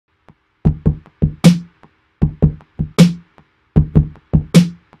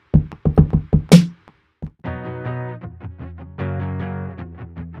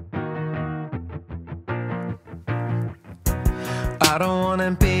I don't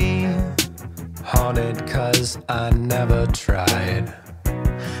wanna be haunted cause I never tried.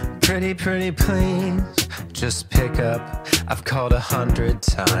 Pretty please, just pick up, I've called 100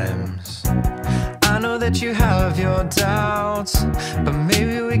 times. I know that you have your doubts, but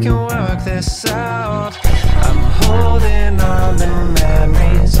maybe we can work this out. I'm holding on to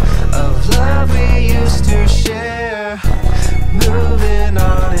memories of love we used to share. Moving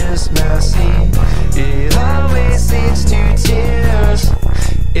on is messy, it always leads to tears.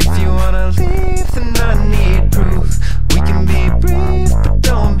 If you wanna leave, then I need proof. We can be brief, but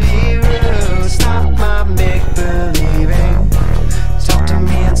don't be rude. Stop my make-believing, talk to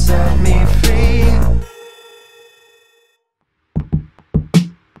me and set me free.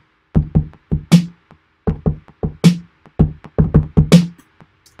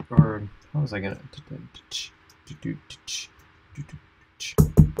 Or how was I gonna?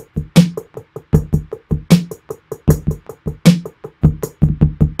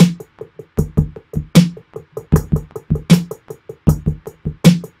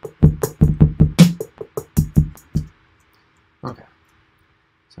 Okay,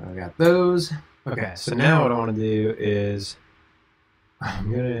 so I got those. Okay, so now what I want to do is I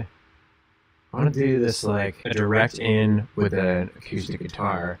want to do this like a direct in with an acoustic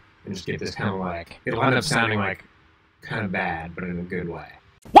guitar and just get this kind of like, it'll end up sounding like kind of bad, but in a good way.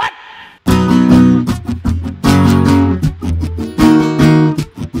 What?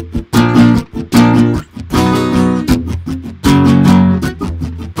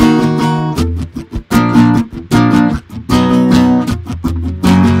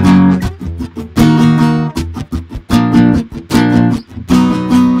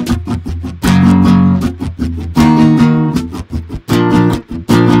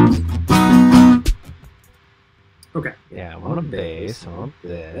 Okay. Yeah, I want a bass. I want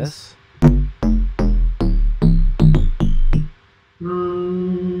this.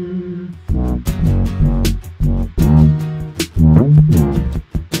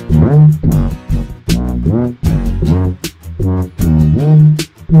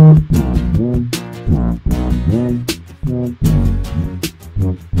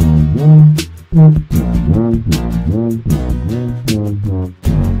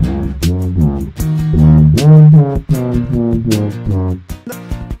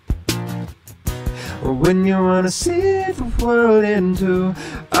 When you wanna see the world in two,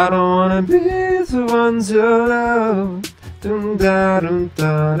 I don't wanna be the ones you love. Dum da dum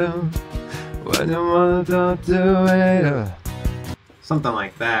da dum. When you wanna talk to it. Something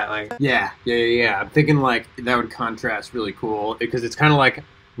like that. Like yeah. I'm thinking like that would contrast really cool because it's kind of like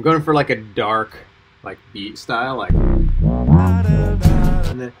I'm going for like a dark like beat style, like and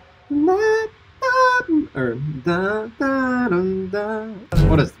then or da da dum da.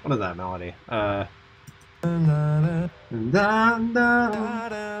 What is that melody?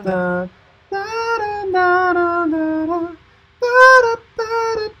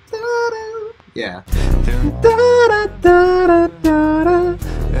 Yeah.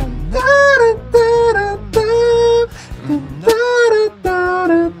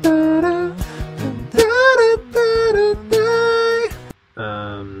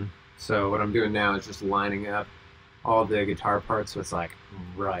 So what I'm doing now is just lining up all the guitar parts so it's like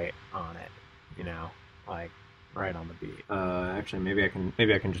right on it, you know, like right on the beat. Actually, maybe I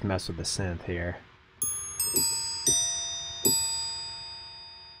can just mess with the synth here.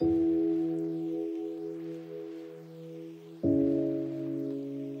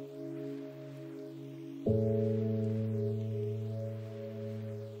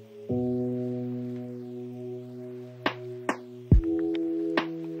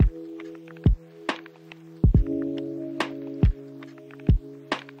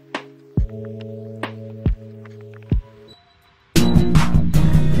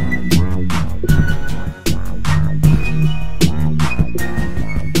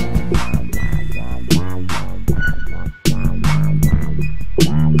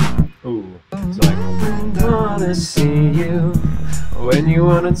 See you when you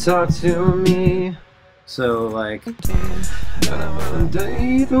wanna talk to me. So like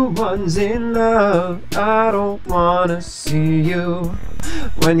they the ones in love. I don't wanna see you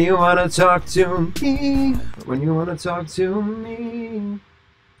when you wanna talk to me. When you wanna talk to me.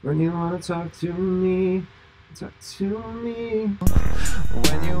 When you wanna talk to me. Talk to me.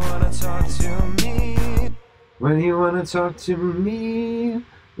 When you wanna talk to me. When you wanna talk to me.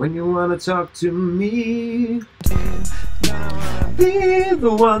 When you wanna talk to me. Be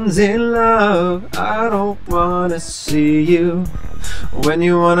the ones in love. I don't wanna see you when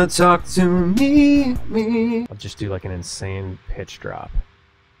you wanna talk to me. I'll just do like an insane pitch drop.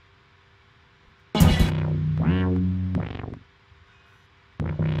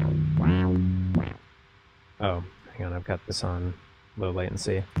 Oh, hang on, I've got this on low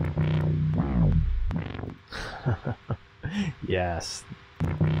latency. Yes.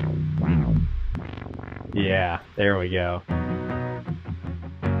 Yeah, there we go.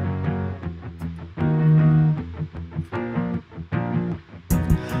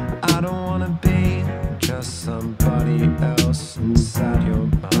 I don't wanna be just somebody else inside your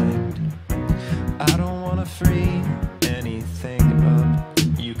mind. I don't wanna free anything up.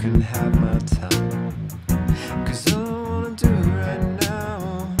 You can have my time. 'Cause all I wanna do right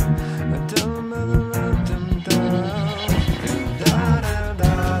now, I don't know them down.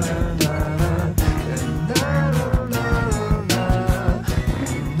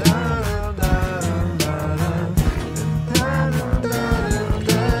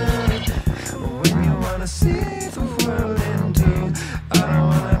 When you wanna see the world in two, I don't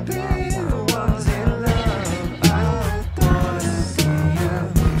wanna be the ones you love. I don't wanna see you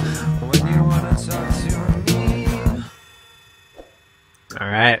when you wanna talk to me.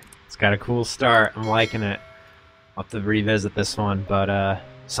 Alright, it's got a cool start. I'm liking it. I'll have to revisit this one, but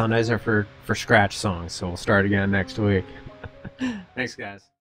Sundays are for scratch songs, so we'll start again next week. Thanks, guys.